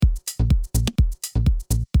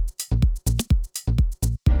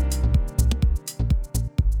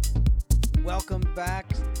welcome back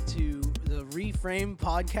to the Reframe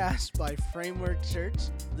podcast by Framework Church.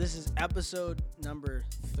 This is episode number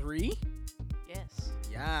 3. Yes,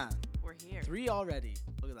 Yeah, we're here. 3 already.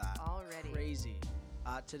 Look at that. Already. Crazy.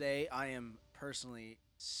 Today, I am personally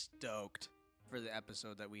stoked for the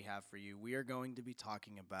episode that we have for you. We are going to be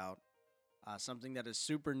talking about something that is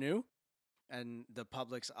super new in the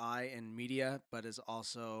public's eye and media, but is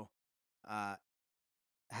also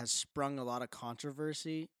has sprung a lot of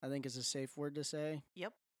controversy, I think is a safe word to say,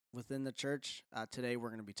 Yep. within the church. Today, we're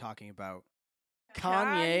going to be talking about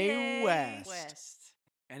Kanye West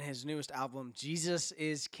and his newest album, Jesus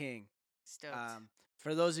is King. Stoked.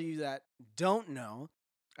 For those of you that don't know,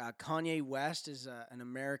 Kanye West is an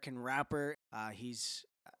American rapper. He's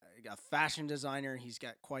a fashion designer. He's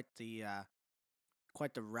got quite the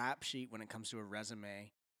rap sheet when it comes to a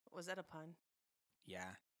resume. Was that a pun?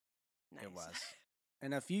 Yeah, Nice. it was.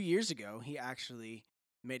 And a few years ago, he actually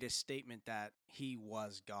made a statement that he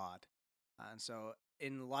was God. And so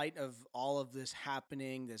in light of all of this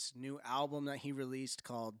happening, this new album that he released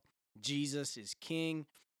called Jesus is King,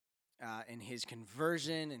 and his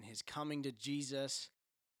conversion and his coming to Jesus,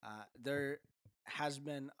 there has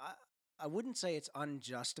been, I wouldn't say it's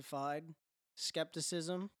unjustified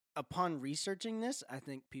skepticism. Upon researching this, I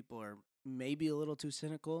think people are maybe a little too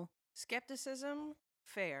cynical. Skepticism,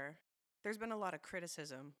 fair. There's been a lot of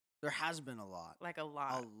criticism, There has been a lot. like a A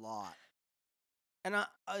lot. lot. And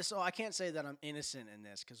so I can't say that I'm innocent in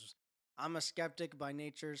this because I'm a skeptic by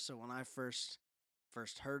nature. So when I first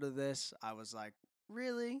heard of this, I was like,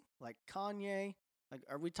 really? Like Kanye? Like,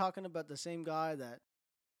 are we talking about the same guy that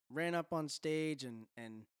ran up on stage and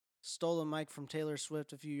stole a mic from Taylor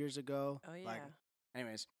Swift a few years ago? Oh, yeah. Like,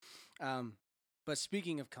 anyways, but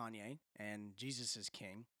speaking of Kanye and Jesus is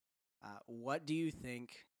King, what do you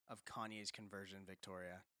think of Kanye's conversion,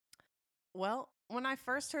 Victoria? Well, when I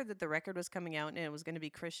first heard that the record was coming out and it was going to be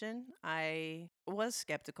Christian, I was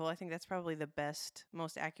skeptical. I think that's probably the best,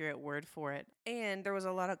 most accurate word for it. And there was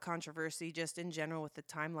a lot of controversy just in general with the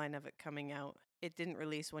timeline of it coming out. It didn't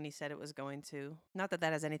release when he said it was going to. Not that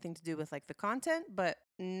that has anything to do with like the content, but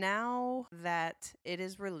now that it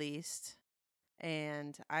is released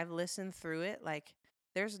and I've listened through it, like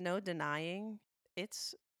there's no denying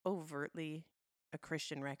it's overtly a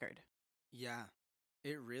Christian record. Yeah,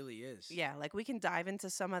 it really is. Yeah, like we can dive into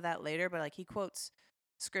some of that later, but like he quotes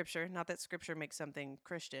scripture, not that scripture makes something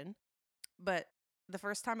Christian, but the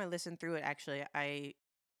first time I listened through it, actually, I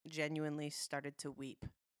genuinely started to weep.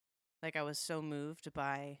 Like I was so moved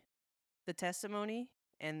by the testimony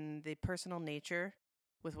and the personal nature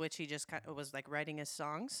with which he just kind of was like writing his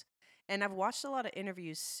songs. And I've watched a lot of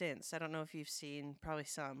interviews since. I don't know if you've seen probably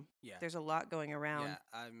some. Yeah. There's a lot going around. Yeah,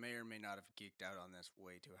 I may or may not have geeked out on this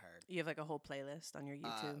way too hard. You have like a whole playlist on your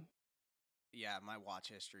YouTube. Yeah, my watch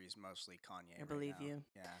history is mostly Kanye. I believe now. you.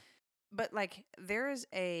 Yeah. But like there is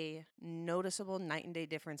a noticeable night and day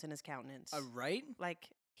difference in his countenance. Right? Like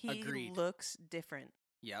he Agreed. looks different.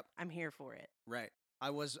 Yep. I'm here for it. Right. I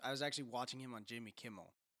was actually watching him on Jimmy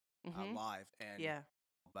Kimmel Mhm. live, and Yeah.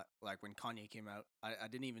 but like when Kanye came out, I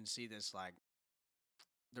didn't even see this. Like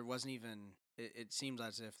there wasn't even. It seems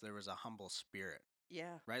as if there was a humble spirit.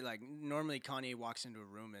 Yeah. Right. Like normally Kanye walks into a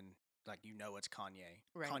room and like it's Kanye.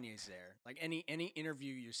 Right. Kanye's there. Like any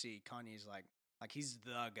interview you see, Kanye's like he's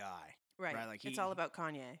the guy. Right. Right, like it's he- all about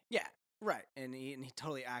Kanye. Yeah, right. And he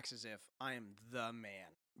totally acts as if I am the man.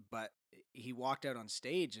 But he walked out on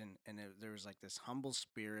stage and there was like this humble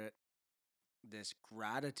spirit, this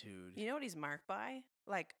gratitude. You know what he's marked by?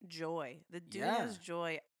 Like joy. The dude Yeah. has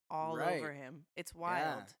joy all Right. over him. It's Yeah,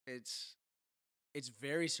 wild. it's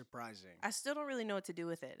very surprising. I still don't really know what to do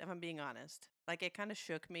with it, if I'm being honest. Like it kind of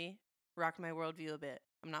shook me, rocked my worldview a bit.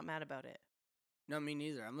 I'm not mad about it. No, me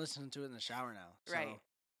neither. I'm listening to it in the shower now. So, Right.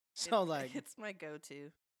 So like it's my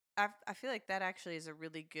go-to. I feel like that actually is a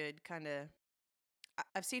really good kind of.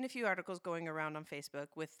 I've seen a few articles going around on Facebook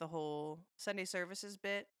with the whole Sunday services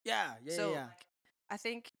bit. yeah. So Yeah. I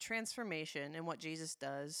think transformation and what Jesus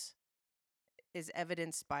does is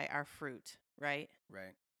evidenced by our fruit, right?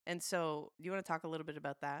 Right. And so, you want to talk a little bit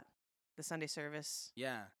about that? The Sunday service.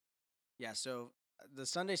 Yeah. Yeah. So the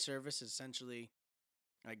Sunday service is essentially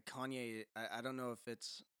like Kanye. I don't know if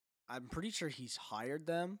it's. I'm pretty sure he's hired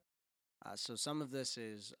them. So some of this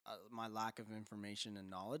is my lack of information and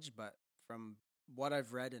knowledge, but from what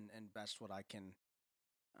I've read and best what I can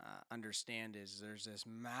understand is there's this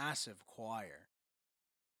massive choir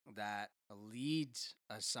that leads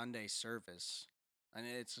a Sunday service, and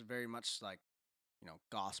it's very much like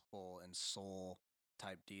gospel and soul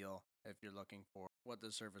type deal. If you're looking for what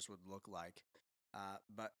the service would look like,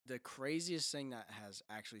 but the craziest thing that has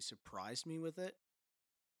actually surprised me with it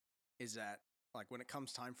is that like when it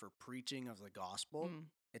comes time for preaching of the gospel, Mm.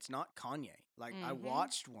 it's not Kanye. Like I Mhm.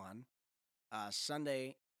 watched one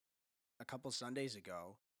Sunday, a couple Sundays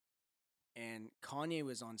ago, and Kanye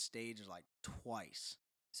was on stage like twice.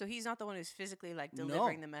 So he's not the one who's physically like No.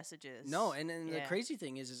 delivering the messages. No, and the Yeah. crazy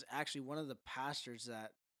thing is actually one of the pastors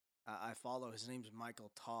that I follow. His name's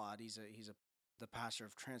Michael Todd. He's the pastor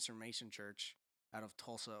of Transformation Church out of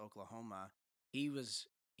Tulsa, Oklahoma. He was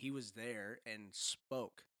there and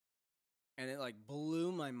spoke, and it like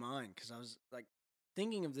blew my mind because I was like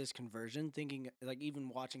thinking of this conversion, thinking like even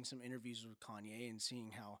watching some interviews with Kanye and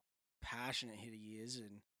seeing how passionate he is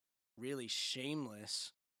and really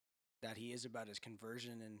shameless that he is about his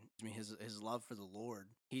conversion and his love for the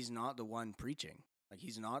Lord. He's not the one preaching. Like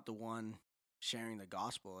he's not the one sharing the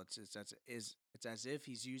gospel. It's as if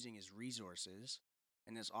he's using his resources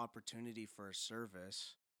and this opportunity for a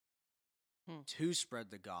service to spread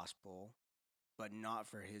the gospel, but not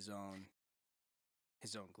for his own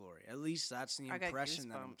glory. At least that's the impression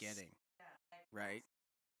that I'm getting. Right?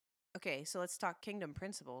 Okay, so let's talk kingdom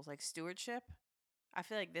principles like stewardship. I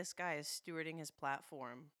feel like this guy is stewarding his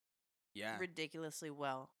platform ridiculously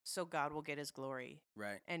well, so God will get his glory.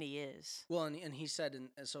 Right. And he is. Well, and he said in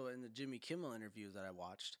the Jimmy Kimmel interview that I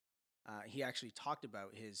watched, he actually talked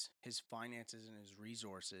about his finances and his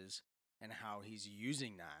resources and how he's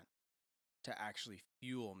using that to actually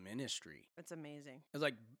fuel ministry. It's amazing. It's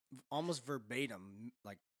like almost verbatim,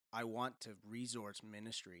 like I want to resource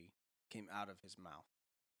ministry came out of his mouth.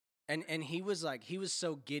 And he was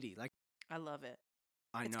so giddy. Like I love it.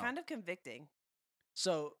 I know. It's kind of convicting.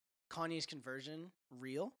 So Kanye's conversion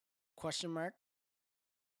real? Question mark.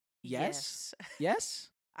 Yes. Yes?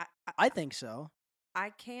 I think so. I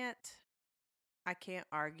can't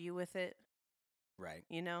argue with it. Right.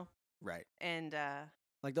 You know? Right. And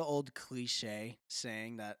like the old cliche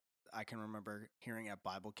saying that I can remember hearing at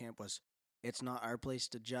Bible camp was, it's not our place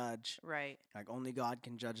to judge. Right. Like only God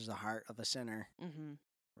can judge the heart of a sinner. Mm-hmm.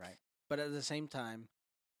 Right. But at the same time,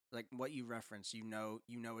 like what you reference, you know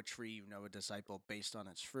a tree, you know a disciple based on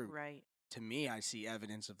its fruit. Right. To me, I see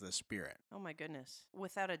evidence of the Spirit. Oh my goodness.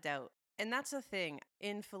 Without a doubt. And that's the thing.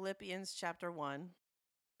 In Philippians chapter 1,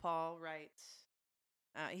 Paul writes,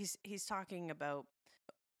 he's talking about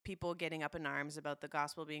people getting up in arms about the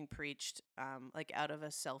gospel being preached like out of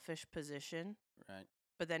a selfish position. Right.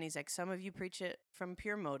 But then he's like, some of you preach it from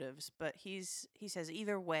pure motives. But he says,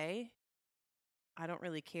 either way, I don't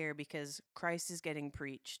really care because Christ is getting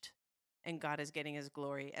preached and God is getting his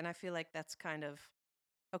glory. And I feel like that's kind of,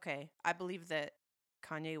 okay, I believe that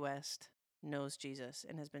Kanye West knows Jesus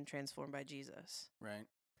and has been transformed by Jesus. Right.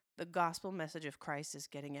 The gospel message of Christ is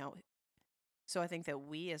getting out. So I think that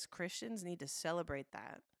we as Christians need to celebrate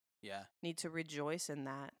that. Yeah. Need to rejoice in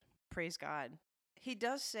that. Praise God. He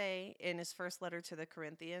does say in his first letter to the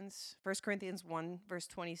Corinthians, 1 Corinthians 1, verse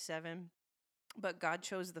 27, but God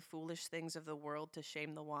chose the foolish things of the world to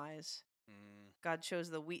shame the wise. God chose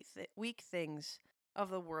the weak things of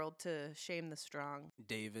the world to shame the strong.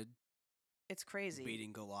 David. It's crazy.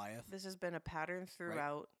 Beating Goliath. This has been a pattern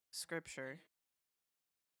throughout Scripture.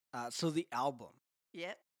 So the album.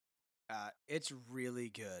 Yep. It's really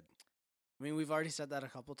good. I mean, we've already said that a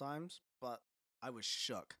couple times, but I was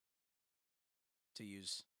shook, to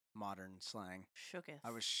use modern slang. Shooketh.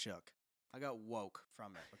 I was shook. I got woke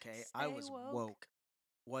from it, okay? Stay I was woke. woke.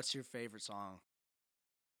 What's your favorite song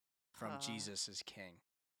from Jesus is King?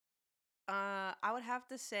 I would have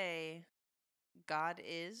to say God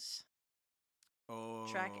Is. Oh.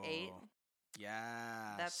 Track 8. Yes.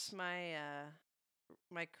 That's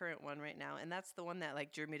my current one right now. And that's the one that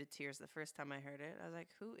like drew me to tears the first time I heard it. I was like,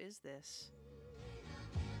 who is this?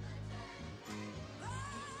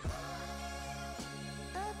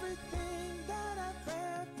 Everything that I've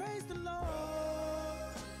read, praise the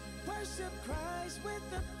Lord. Worship Christ with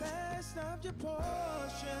the best of your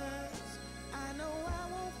portions. I know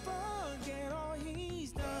I won't forget all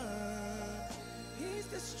he's done. He's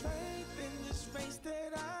the strength in this race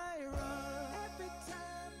that I run. Every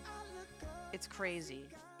time I look up, It's crazy.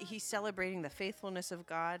 He's celebrating the faithfulness of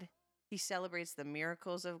God. He celebrates the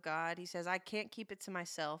miracles of God. He says, I can't keep it to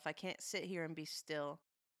myself. I can't sit here and be still.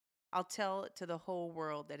 I'll tell it to the whole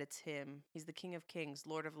world that it's him. He's the King of Kings,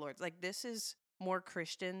 Lord of Lords. Like, this is more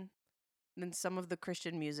Christian than some of the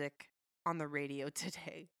Christian music on the radio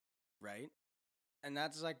today. Right? And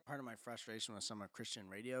that's like part of my frustration with some of Christian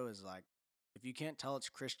radio is like, if you can't tell it's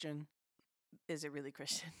Christian. Is it really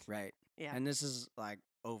Christian? Right. Yeah. And this is like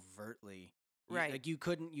overtly. Right. Like you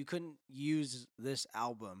couldn't use this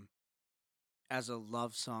album as a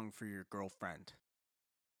love song for your girlfriend.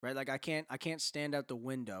 Right? Like I can't stand out the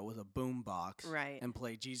window with a boom box Right. and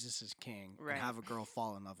play Jesus is King Right. and have a girl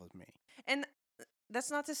fall in love with me. And that's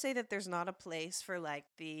not to say that there's not a place for like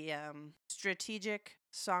the strategic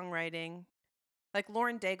songwriting. Like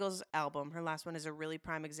Lauren Daigle's album, her last one is a really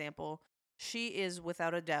prime example. She is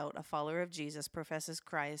without a doubt a follower of Jesus, professes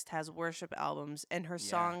Christ, has worship albums, and her Yeah.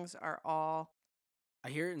 songs are all. I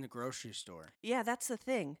hear it in the grocery store. Yeah, that's the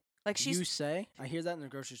thing. Like You say? I hear that in the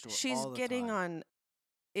grocery store she's all the getting time. on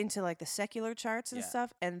into like the secular charts and Yeah.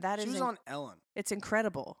 stuff, and that She is was on Ellen. it's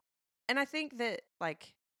incredible. And I think that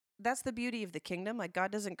like that's the beauty of the kingdom. Like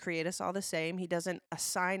God doesn't create us all the same. He doesn't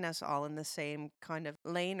assign us all in the same kind of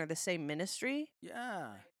lane or the same ministry.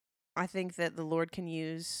 Yeah. I think that the Lord can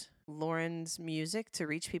use Lauren's music to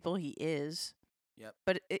reach people. He is. Yep.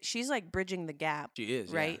 But she's like bridging the gap, She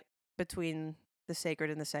is, right? Yeah. Between the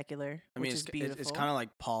sacred and the secular, I mean, which is beautiful. it's kind of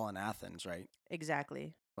like Paul in Athens, right?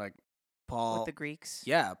 exactly. Like Paul. With the Greeks.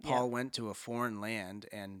 Yeah, Paul went to a foreign land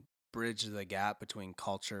and bridged the gap between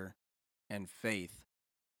culture and faith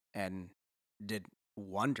and did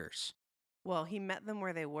wonders. Well, he met them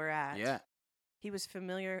where they were at. Yeah. He was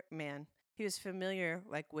familiar, man. He was familiar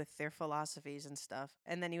like with their philosophies and stuff.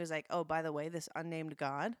 And then he was like, "Oh, by the way, this unnamed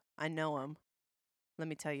God, I know him. Let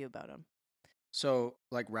me tell you about him." So,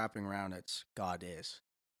 like wrapping around, it's God is.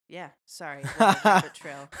 Yeah, sorry. little rabbit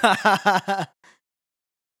trail.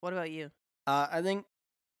 What about you? I think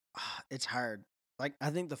it's hard. Like, I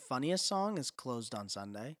think the funniest song is Closed on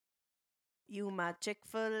Sunday. You my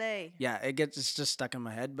Chick-fil-A. Yeah, it's just stuck in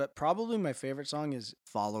my head. But probably my favorite song is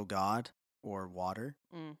Follow God or Water.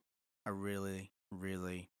 Mm. I really,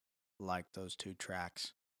 really like those two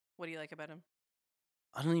tracks. What do you like about him?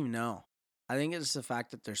 I don't even know. I think it's the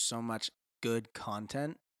fact that there's so much good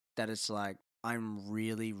content that it's like I'm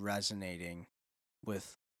really resonating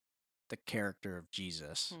with the character of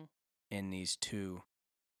Jesus in these two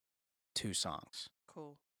songs.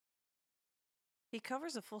 Cool. He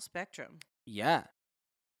covers a full spectrum. Yeah.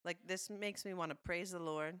 Like, this makes me want to praise the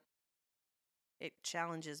Lord. It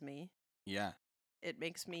challenges me. Yeah. It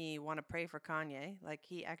makes me want to pray for Kanye. Like,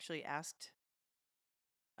 he actually asked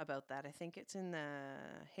about that. I think it's in the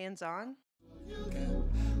Hands On.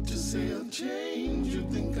 Just say I'll change. You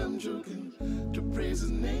think I'm joking? To praise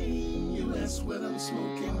his name, you ask what I'm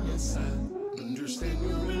smoking. Yes, I understand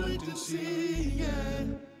your reluctancy, yeah.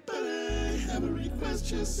 But I have a request,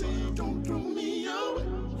 just say don't throw me out.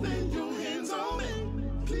 Lay your hands on me,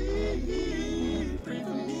 please. Pray for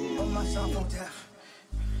me. Hold myself on down.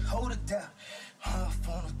 Hold it down.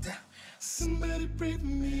 Phone it down. Somebody pray for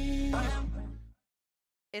me.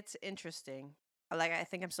 It's interesting. Like, I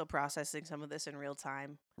think I'm still processing some of this in real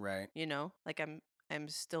time. Right. You know, like I'm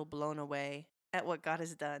still blown away at what God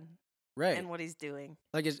has done Right. and what He's doing.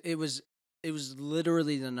 Like it was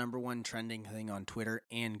literally the #1 trending thing on Twitter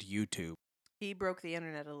and YouTube. He broke the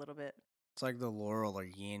internet a little bit. It's like the Laurel or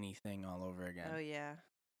Yanny thing all over again. Oh yeah.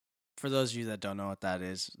 For those of you that don't know what that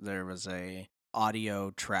is, there was a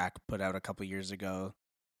audio track put out a couple years ago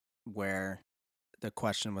where the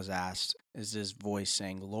question was asked, is this voice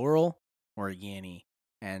saying Laurel or Yanny?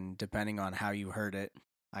 And depending on how you heard it,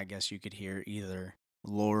 I guess you could hear either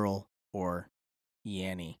Laurel or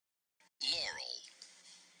Yanny. Laurel.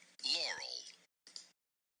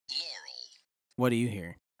 What do you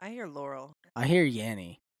hear? I hear Laurel. I hear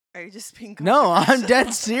Yanny. Are you just being No, I'm controversial?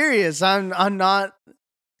 dead serious. I'm not.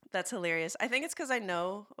 That's hilarious. I think it's because I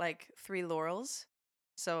know like 3 Laurels,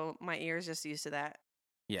 so my ear's just used to that.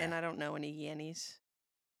 Yeah. And I don't know any Yannies.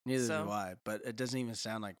 Neither so- do I. But it doesn't even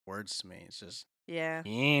sound like words to me. It's just Yeah.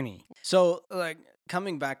 Yanny. So like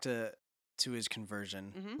coming back to his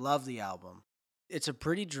conversion, Mhm. love the album. It's a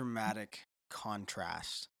pretty dramatic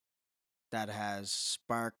contrast that has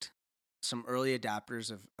sparked some early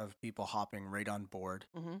adapters of people hopping right on board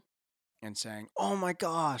Mm-hmm. and saying, "Oh my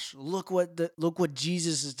gosh, look what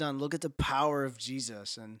Jesus has done. Look at the power of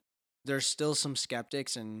Jesus." And there's still some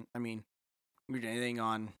skeptics, and I mean, read anything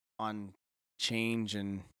on change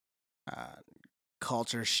and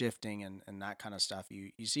culture shifting and that kind of stuff.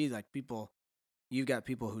 You see like you've got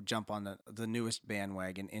people who jump on the newest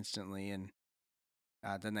bandwagon instantly, and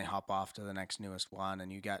then they hop off to the next newest one,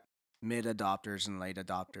 and you got mid adopters and late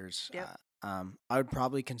adopters. Yep. I would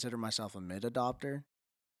probably consider myself a mid adopter.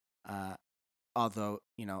 Although,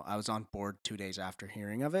 I was on board 2 days after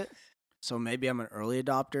hearing of it. So maybe I'm an early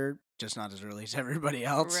adopter, just not as early as everybody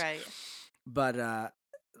else. Right. But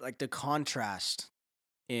like the contrast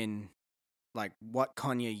in like what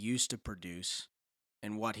Kanye used to produce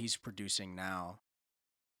and what he's producing now.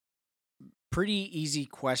 Pretty easy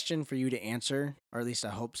question for you to answer, or at least I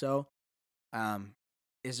hope so.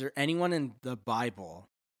 Is there anyone in the Bible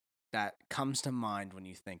that comes to mind when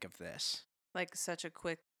you think of this? Like such a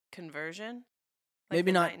quick conversion. Like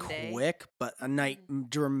Maybe the not night and day? quick, but a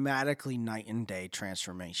dramatically night and day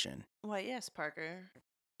transformation. Why, yes, Parker.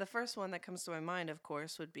 The first one that comes to my mind, of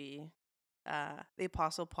course, would be the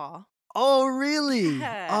Apostle Paul. Oh, really?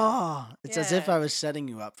 Yeah. Oh, it's as if Yeah. I was setting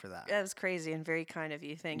you up for that. That was crazy and very kind of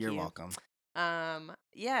you. Thank You're you. welcome.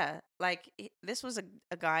 Yeah, like this was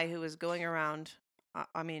a guy who was going around,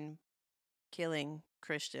 killing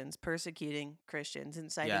Christians, persecuting Christians,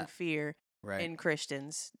 inciting Yeah. fear Right. in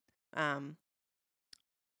Christians.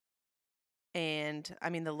 And I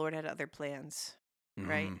mean, the Lord had other plans,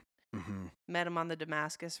 right? Mm-hmm. Met him on the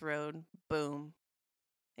Damascus Road. Boom.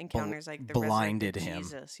 Encounters like the blinded resurrected him.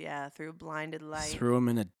 Jesus. Yeah, through blinded light. Threw him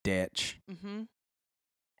in a ditch. Mm-hmm.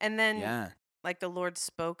 And then, Yeah. like, the Lord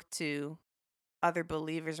spoke to other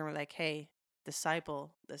believers and were like, hey,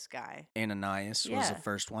 disciple this guy. Ananias was Yeah. the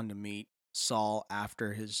first one to meet Saul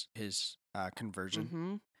after his conversion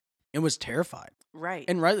Mm-hmm. and was terrified. Right.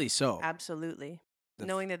 And rightly so. Absolutely. The f-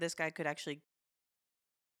 Knowing that this guy could actually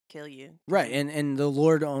kill you. Right. And the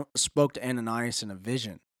Lord spoke to Ananias in a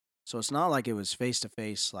vision. So it's not like it was face to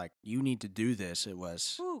face, like, you need to do this. It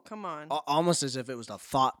was Ooh, come on. almost as if it was a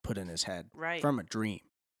thought put in his head Right. from a dream.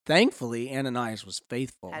 Thankfully, Ananias was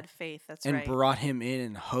faithful Had faith. That's and right. brought him in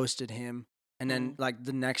and hosted him. And then, Mm. like,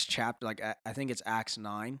 the next chapter, like, I think it's Acts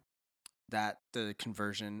 9, that the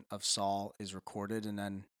conversion of Saul is recorded. And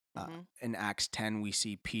then Mhm. in Acts 10, we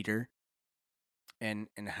see Peter and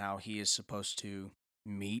how he is supposed to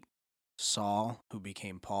meet Saul, who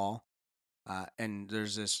became Paul. And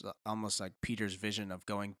there's this almost like Peter's vision of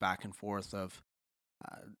going back and forth of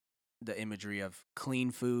the imagery of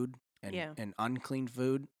clean food and, Yeah. and unclean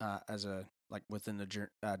food as a, like, within the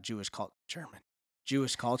Jewish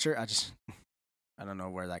culture. I don't know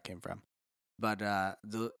where that came from, but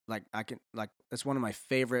it's one of my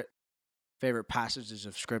favorite passages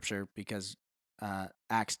of scripture because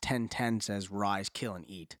Acts 10:10 says, "Rise, kill, and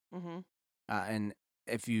eat." Mm-hmm. And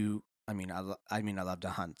if you, I love to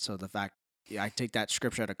hunt. So the fact, I take that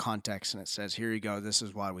scripture out of context and it says, "Here you go. This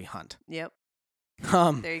is why we hunt." Yep.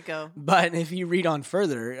 Um, There you go. But if you read on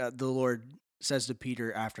further, the Lord says to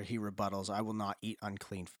Peter after he rebuttals, "I will not eat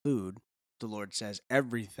unclean food." The Lord says,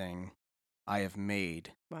 "Everything I have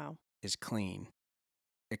made Wow. is clean,"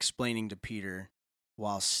 explaining to Peter,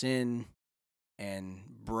 while sin and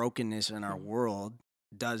brokenness in our world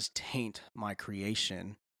does taint my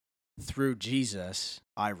creation, through Jesus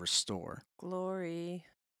I restore. Glory.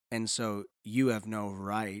 And so you have no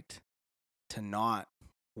right to not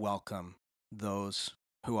welcome those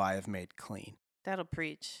who I have made clean. That'll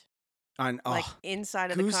preach. And, Like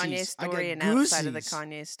inside of the Kanye goosies. I story get and outside of the goosies.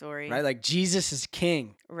 Kanye story. right? Like Jesus is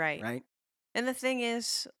king, Right. right? And the thing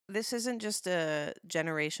is, this isn't just a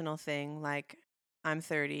generational thing. Like, I'm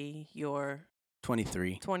 30, you're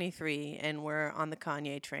 23. 23, and we're on the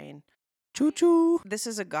Kanye train. Choo choo. This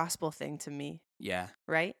is a gospel thing to me, Yeah,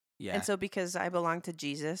 right? yeah. And so, because I belong to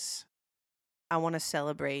Jesus, I want to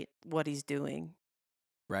celebrate what he's doing.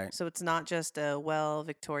 right. So it's not just well,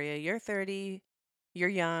 Victoria, you're 30, you're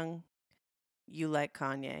young, you like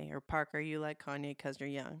Kanye, or Parker, you like Kanye because you're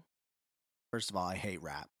young. First of all, I hate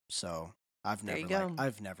rap, so I've There you never go.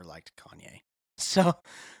 I've never liked Kanye. So,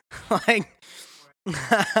 like,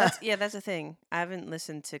 That's the thing. I haven't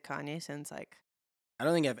listened to Kanye since like I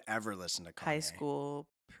don't think I've ever listened to Kanye. high school,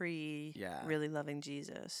 Yeah. really loving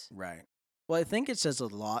Jesus. Right. Well, I think it says a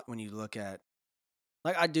lot when you look at,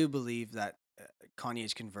 like, I do believe that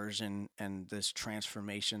Kanye's conversion and this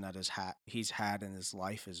transformation that he's had in his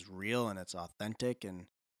life is real and it's authentic, and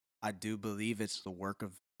I do believe it's the work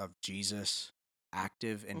of Jesus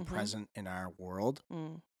active and Mhm. present in our world.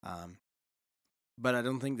 Mm. But I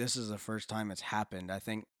don't think this is the first time it's happened. I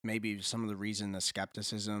think maybe some of the reason the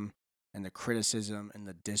skepticism and the criticism and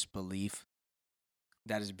the disbelief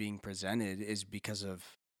that is being presented is because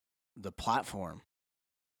of the platform,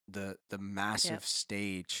 the massive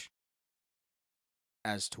stage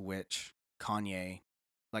as to which Kanye,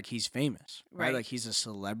 like, he's famous, right? Right. Like, he's a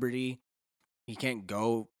celebrity. He can't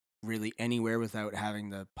go really anywhere without having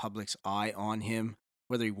the public's eye on him,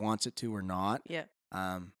 whether he wants it to or not. Yeah.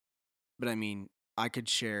 But I mean, I could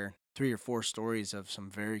share 3 or 4 stories of some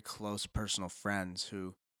very close personal friends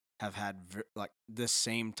who have had like this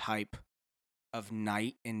same type of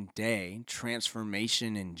night and day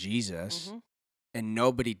transformation in Jesus, Mhm. and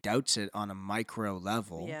nobody doubts it on a micro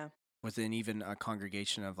level Yeah. within even a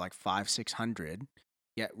congregation of like 500-600.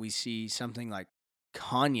 Yet we see something like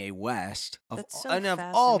Kanye West That's so and of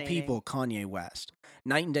all fascinating. people, Kanye West,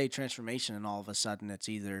 night and day transformation, and all of a sudden it's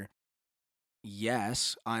either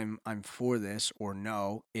yes, I'm for this, or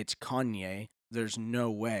no, it's Kanye. There's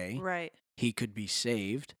no way Right. he could be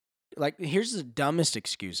saved. like, here's the dumbest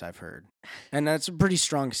excuse I've heard. And that's a pretty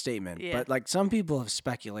strong statement. Yeah. But, like, some people have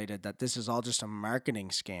speculated that this is all just a marketing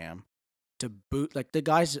scam to boot. Like, the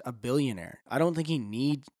guy's a billionaire. I don't think he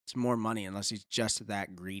needs more money unless he's just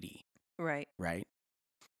that greedy. Right. Right.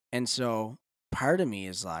 And so part of me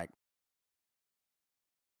is like,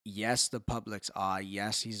 yes, the public's eye.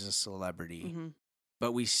 Yes, he's a celebrity. Hmm.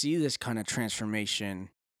 But we see this kind of transformation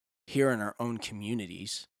here in our own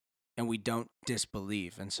communities, and we don't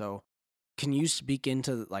disbelieve. And so, can you speak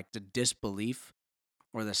into like the disbelief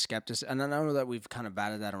or the skepticism? And I know that we've kind of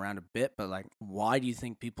batted that around a bit, but like, why do you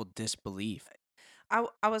think people disbelieve? I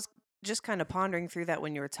was just kind of pondering through that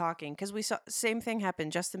when you were talking, because we saw same thing happen.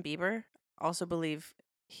 Justin Bieber also believe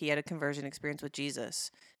he had a conversion experience with Jesus,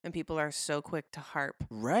 and people are so quick to harp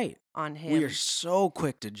Right. on him. We are so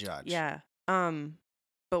quick to judge. Yeah.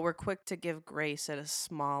 But we're quick to give grace at a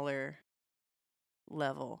smaller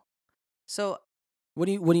level. So What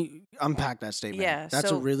do you unpack that statement? Yeah, That's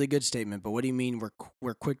so- a really good statement. But what do you mean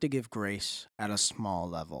we're quick to give grace at a small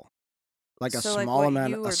level? Like a So, like, small what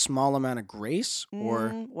amount, you a were- small amount of grace,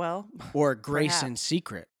 well, or grace in perhaps.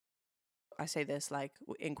 secret. I say this like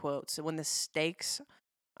in quotes. When the stakes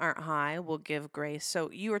aren't high, we'll give grace. So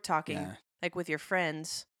you were talking Yeah. like with your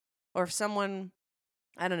friends, or if someone,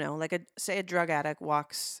 I don't know, like say a drug addict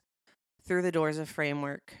walks through the doors of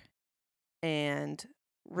Framework and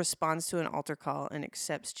responds to an altar call and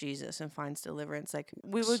accepts Jesus and finds deliverance. Like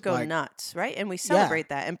we would go Like- nuts, right? And we celebrate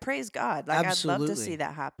that and praise God. Like I'd love to Absolutely. see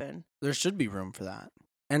that happen. There should be room for that.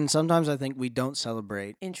 And sometimes I think we don't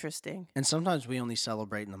celebrate, Interesting. and sometimes we only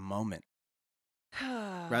celebrate in the moment,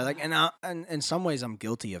 right? Like, and in some ways, I'm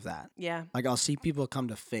guilty of that. yeah. Like, I'll see people come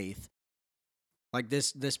to faith. Like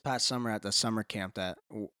this past summer at the summer camp that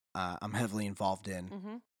I'm heavily involved in,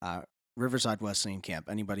 Mm-hmm. Riverside Wesleyan Camp.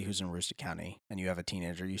 Anybody who's in Aroostook County and you have a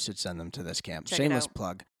teenager, you should send them to this camp. Check it Shameless out.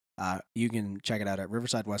 plug. You can check it out at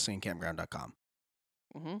riversidewesleyoncampground.com.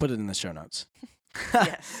 Mm-hmm. Put it in the show notes.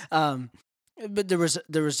 Yes. But there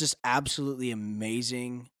was just absolutely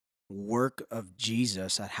amazing work of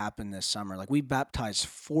Jesus that happened this summer. Like, we baptized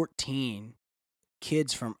 14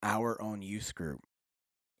 kids from our own youth group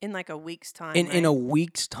In like a week's time. in right? a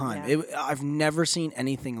week's time. Yeah. I've never seen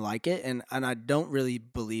anything like it, and I don't really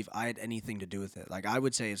believe I had anything to do with it. Like, I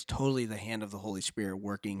would say it's totally the hand of the Holy Spirit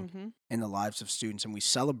working Mm-hmm. in the lives of students, and we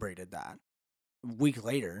celebrated that. A week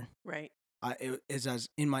later, Right. it is as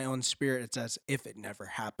in my own spirit, it's as if it never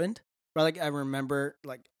happened. But like I remember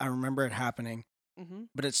it happening, Mm-hmm.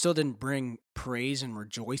 but it still didn't bring praise and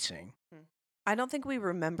rejoicing. I don't think we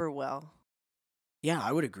remember well, Yeah,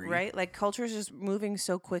 I would agree. right? Like culture is just moving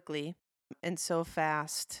so quickly and so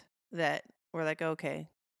fast that we're like, okay,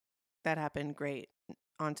 that happened, great.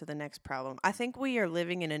 On to the next problem. I think we are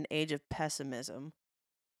living in an age of pessimism.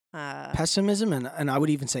 Pessimism and I would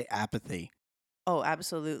even say apathy. Oh,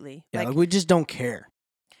 absolutely. Yeah, like we just don't care.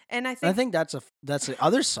 and I And think, I think that's the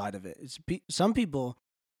other side of it. It's some people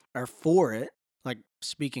are for it. Like,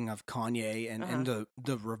 speaking of Kanye and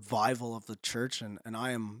the revival of the church, and I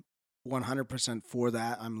am 100% for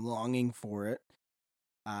that. I'm longing for it.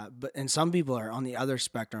 And some people are on the other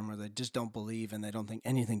spectrum where they just don't believe and they don't think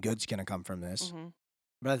anything good's going to come from this. Mhm.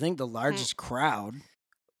 But I think the largest crowd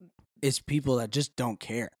is people that just don't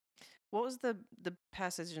care. What was the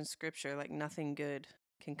passage in scripture? Like nothing good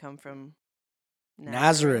can come from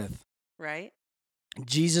Nazareth, right?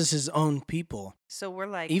 Jesus' own people, So we're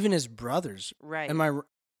like, even his brothers. right?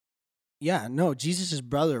 Yeah, no, Jesus'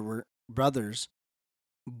 brother were brothers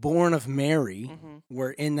born of Mary. Mm-hmm.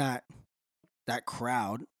 Were in that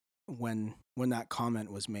crowd when that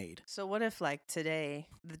comment was made. So what if like today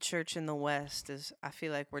the church in the West is, I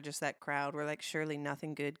feel like we're just that crowd. We're like, surely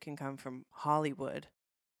nothing good can come from Hollywood,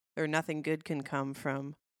 or nothing good can come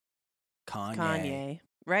from Kanye,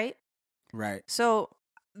 right? Right. So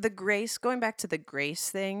the grace, going back to the grace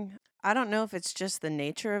thing, I don't know if it's just the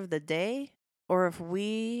nature of the day or if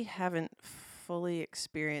we haven't fully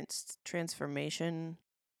experienced transformation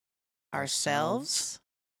ourselves.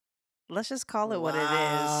 Let's just call it what it is,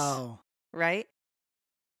 Wow. right?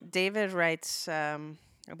 David writes, I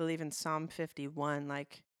believe in Psalm 51,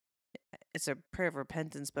 like it's a prayer of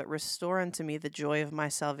repentance, but restore unto me the joy of my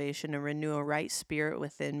salvation and renew a right spirit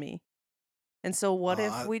within me. And so what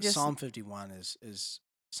if we just Psalm 51 is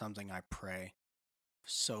something I pray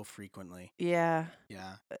so frequently. yeah,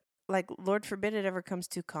 Yeah. like Lord forbid it ever comes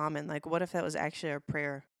too common. Like what if that was actually our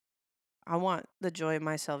prayer? I want the joy of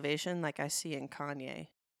my salvation like I see in Kanye.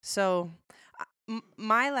 So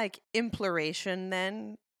my like imploration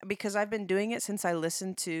then, because I've been doing it since I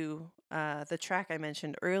listened to the track I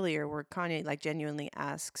mentioned earlier where Kanye like genuinely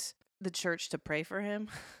asks the church to pray for him,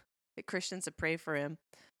 the Christians to pray for him.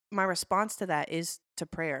 my response to that is to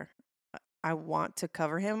prayer. I want to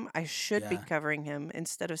cover him. I should be Yeah. covering him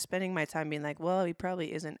instead of spending my time being like, well, he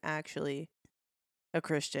probably isn't actually a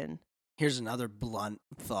Christian. Here's another blunt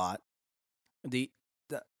thought. The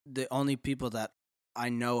the only people that I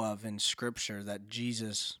know of in scripture that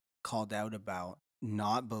Jesus called out about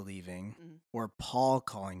not believing, Mhm. or Paul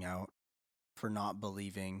calling out for not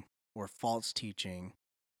believing or false teaching,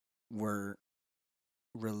 were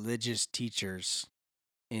religious teachers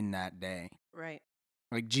in that day. Right.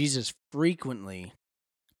 Like Jesus frequently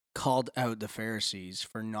called out the Pharisees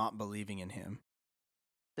for not believing in him.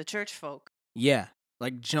 The church folk. Yeah,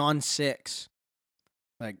 like John 6.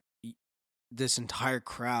 Like this entire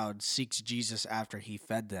crowd seeks Jesus after he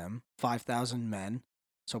fed them, 5,000 men.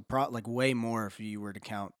 So like way more if you were to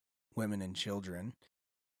count women and children.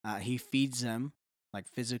 He feeds them like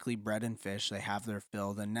physically bread and fish. They have their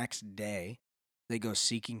fill. The next day, they go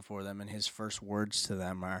seeking for them, and his first words to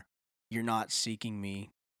them are, "You're not seeking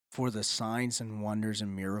me for the signs and wonders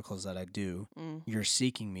and miracles that I do. Mm. You're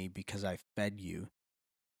seeking me because I fed you."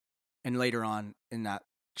 And later on in that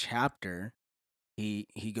chapter,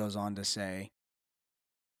 he goes on to say,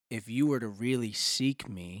 "If you were to really seek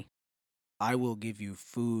me, I will give you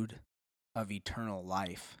food of eternal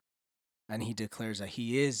life." And he declares that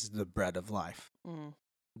he is the bread of life. Mm.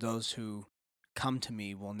 Those who come to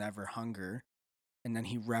me will never hunger. And then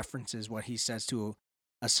he references what he says to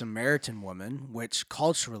a Samaritan woman, which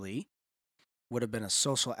culturally would have been a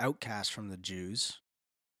social outcast from the Jews,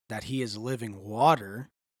 that he is living water.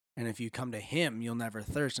 And if you come to him, you'll never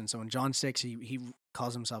thirst. And so in John 6, he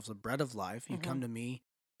calls himself the bread of life. You come to me,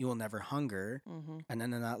 you will never hunger. Mm-hmm. And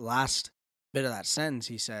then in that last bit of that sentence,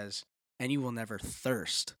 he says, and you will never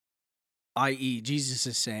thirst. I.e., Jesus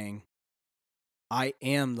is saying, I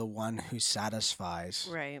am the one who satisfies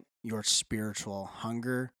Right. your spiritual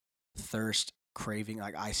hunger, thirst, craving.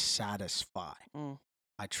 Like I satisfy, Mm.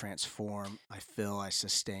 I transform, I fill, I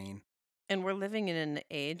sustain. And we're living in an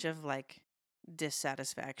age of like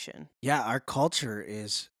dissatisfaction. Yeah, our culture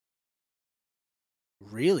is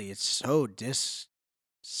really, it's so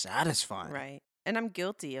dissatisfying. Right. And I'm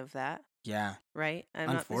guilty of that. Yeah. Right.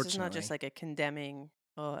 This is not just like a condemning,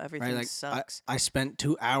 oh, everything Right, like sucks. I spent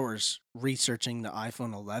 2 hours researching the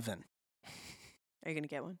iPhone 11. Are you going to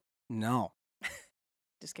get one? No,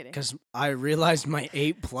 Just kidding. because I realized my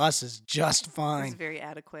 8 Plus is just It's fine. very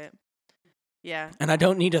adequate. Yeah. And I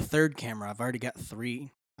don't need a third camera. I've already got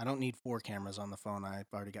 3. I don't need 4 cameras on the phone. I've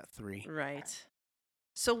already got 3. Right.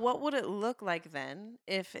 So what would it look like then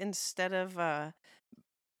if instead of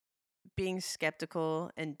being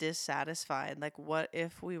skeptical and dissatisfied, like what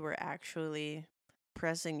if we were actually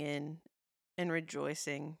pressing in and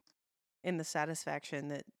rejoicing in the satisfaction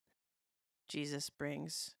that Jesus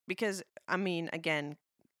brings? Because I mean, again,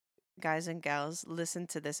 guys and gals, listen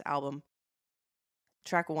to this album.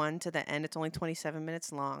 Track 1 to the end, it's only 27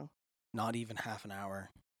 minutes long. Not even half an hour.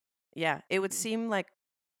 Yeah, it would seem like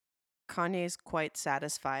Kanye's quite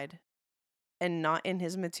satisfied, and not in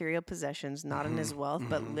his material possessions, not in his wealth,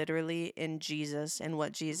 but literally in Jesus and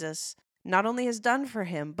what Jesus not only has done for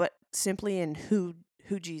him, but simply in who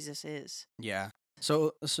Jesus is. Yeah.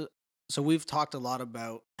 So we've talked a lot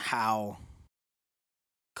about how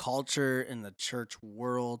culture in the church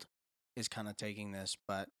world is kind of taking this,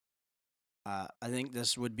 but I think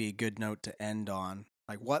this would be a good note to end on.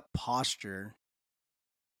 Like, what posture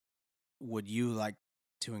would you like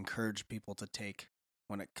to encourage people to take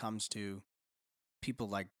when it comes to people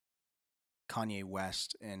like Kanye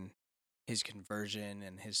West and his conversion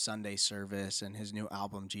and his Sunday service and his new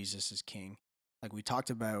album, Jesus is King? Like, we talked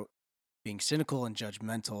about being cynical and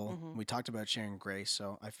judgmental. Mhm. We talked about sharing grace.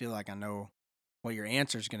 So I feel like I know what your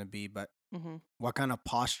answer is going to be, but Mm-hmm. what kind of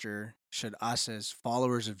posture should us as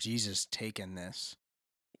followers of Jesus take in this?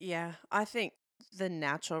 Yeah, I think the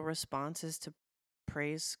natural response is to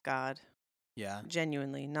praise God Yeah.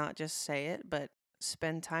 genuinely, not just say it, but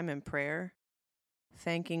spend time in prayer,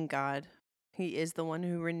 thanking God. He is the one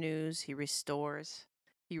who renews, he restores,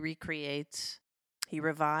 he recreates, he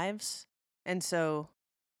revives. And so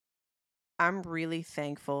I'm really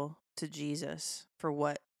thankful to Jesus for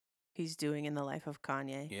what he's doing in the life of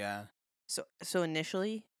Kanye. Yeah. So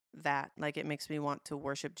initially that, like, it makes me want to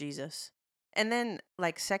worship Jesus. And then,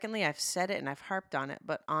 like, secondly, I've said it and I've harped on it,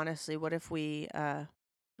 but honestly, what if we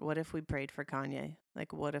prayed for Kanye?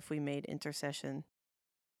 Like, what if we made intercession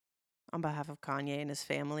on behalf of Kanye and his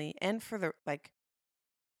family and for the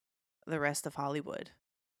rest of Hollywood?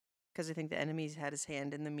 Because I think the enemy's had his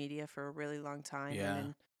hand in the media for a really long time. Yeah.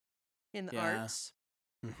 And in the Yeah. arts.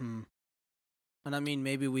 Mm-hmm. And I mean,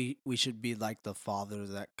 maybe we should be like the father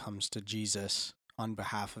that comes to Jesus on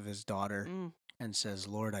behalf of his daughter Mm. and says,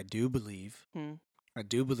 Lord, I do believe. Hmm. I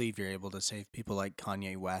do believe you're able to save people like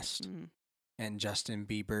Kanye West and Justin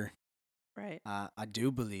Bieber. Right. I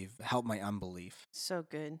do believe. Help my unbelief. So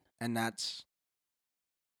good. And that's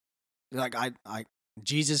like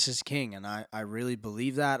Jesus is king, and I really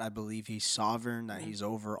believe that. I believe he's sovereign, that he's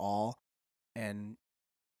over all. And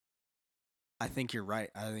I think you're right.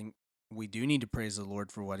 I think we do need to praise the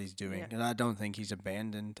Lord for what he's doing. Yeah. And I don't think he's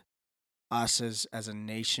abandoned us as a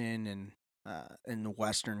nation and in the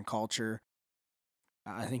Western culture.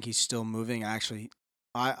 I think he's still moving.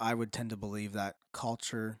 I would tend to believe that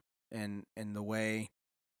culture and the way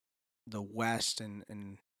the West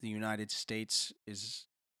and the United States is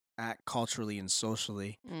at culturally and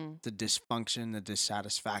socially, the dysfunction, the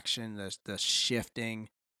dissatisfaction, the shifting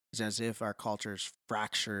is as if our culture is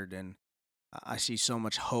fractured. And I see so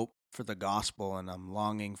much hope for the gospel, and I'm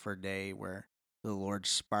longing for a day where the Lord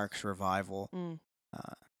sparks revival.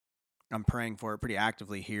 I'm praying for it pretty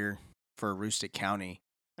actively here for Aroostook County.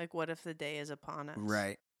 Like, what if the day is upon us?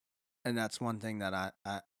 Right. And that's one thing that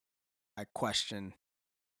I question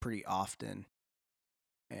pretty often.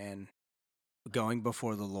 And going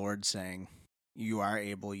before the Lord saying, you are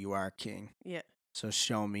able, you are king. Yeah. So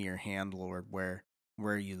show me your hand, Lord. Where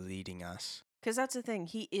are you leading us? Because that's the thing.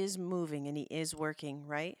 He is moving and he is working,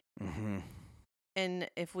 right? Mm-hmm. And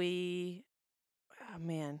if we,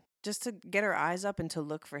 just to get our eyes up and to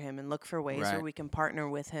look for him and look for ways where we can partner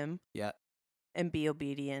with him. Yeah. And be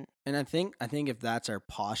obedient. And I think if that's our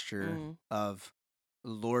posture of,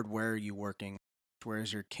 Lord, where are you working? Where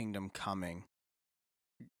is your kingdom coming?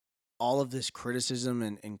 All of this criticism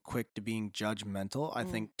and quick to being judgmental, I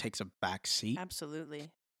think takes a back seat. Absolutely.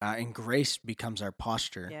 And grace becomes our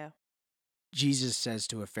posture. Yeah. Jesus says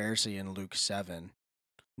to a Pharisee in Luke 7,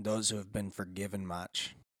 those who have been forgiven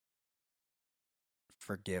much,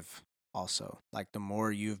 forgive also. Like the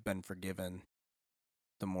more you've been forgiven,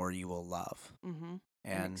 the more you will love.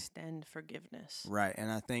 And extend forgiveness. Right.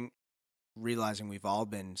 And I think realizing we've all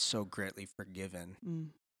been so greatly forgiven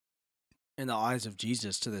in the eyes of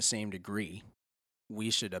Jesus to the same degree, we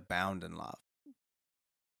should abound in love.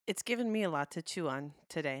 It's given me a lot to chew on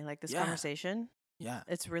today, like this conversation. Yeah.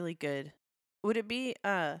 It's really good. Would it be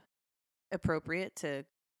appropriate to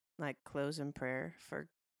like close in prayer for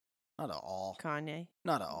Not at all. Kanye?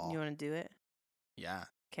 Not at all. You want to do it? Yeah.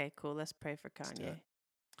 Okay, cool. Let's pray for Kanye.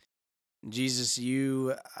 Jesus,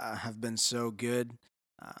 you have been so good.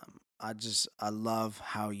 I love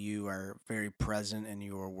how you are very present and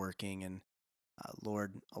you are working. And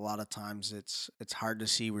Lord, a lot of times it's hard to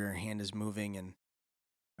see where your hand is moving. And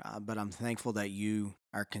but I'm thankful that you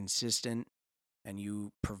are consistent and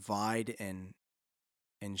you provide and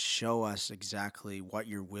show us exactly what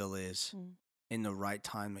your will is in the right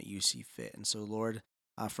time that you see fit. And so, Lord,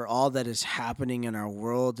 for all that is happening in our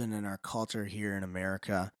world and in our culture here in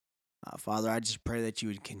America, Father, I just pray that you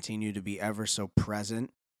would continue to be ever so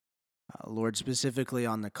present. Lord, specifically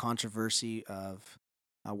on the controversy of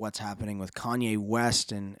what's happening with Kanye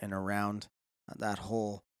West and around that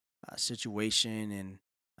whole situation and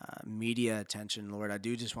media attention, Lord, I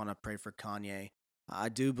do just want to pray for Kanye. I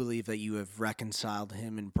do believe that you have reconciled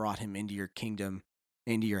him and brought him into your kingdom,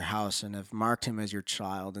 into your house, and have marked him as your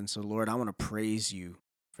child. And so, Lord, I want to praise you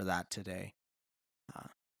for that today.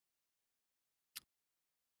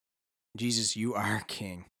 Jesus, you are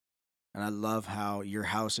King. And I love how your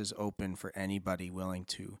house is open for anybody willing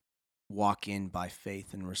to walk in by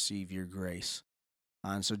faith and receive your grace.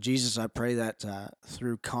 And so, Jesus, I pray that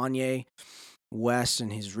through Kanye West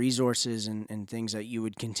and his resources and things, that you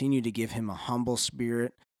would continue to give him a humble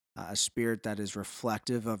spirit, a spirit that is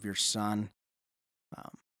reflective of your Son,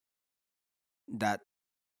 that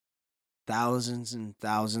thousands and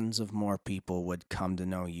thousands of more people would come to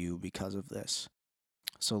know you because of this.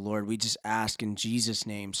 So, Lord, we just ask in Jesus'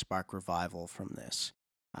 name, spark revival from this.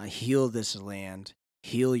 Heal this land,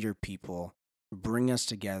 heal your people, bring us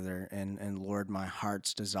together. And Lord, my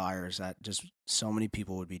heart's desire is that just so many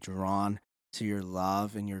people would be drawn to your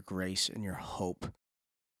love and your grace and your hope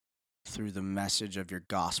through the message of your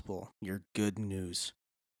gospel, your good news.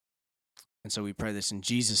 And so we pray this in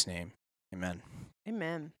Jesus' name. Amen.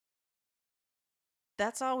 Amen.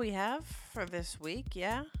 That's all we have for this week,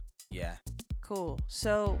 yeah? Yeah. Cool.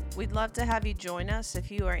 So we'd love to have you join us if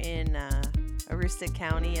you are in Aroostook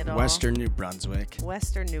County at all. Western New Brunswick.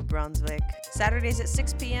 Western New Brunswick. Saturdays at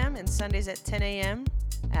 6 p.m. and Sundays at 10 a.m.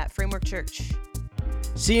 at Framework Church.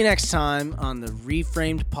 See you next time on the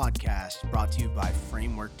Reframed podcast, brought to you by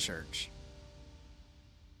Framework Church.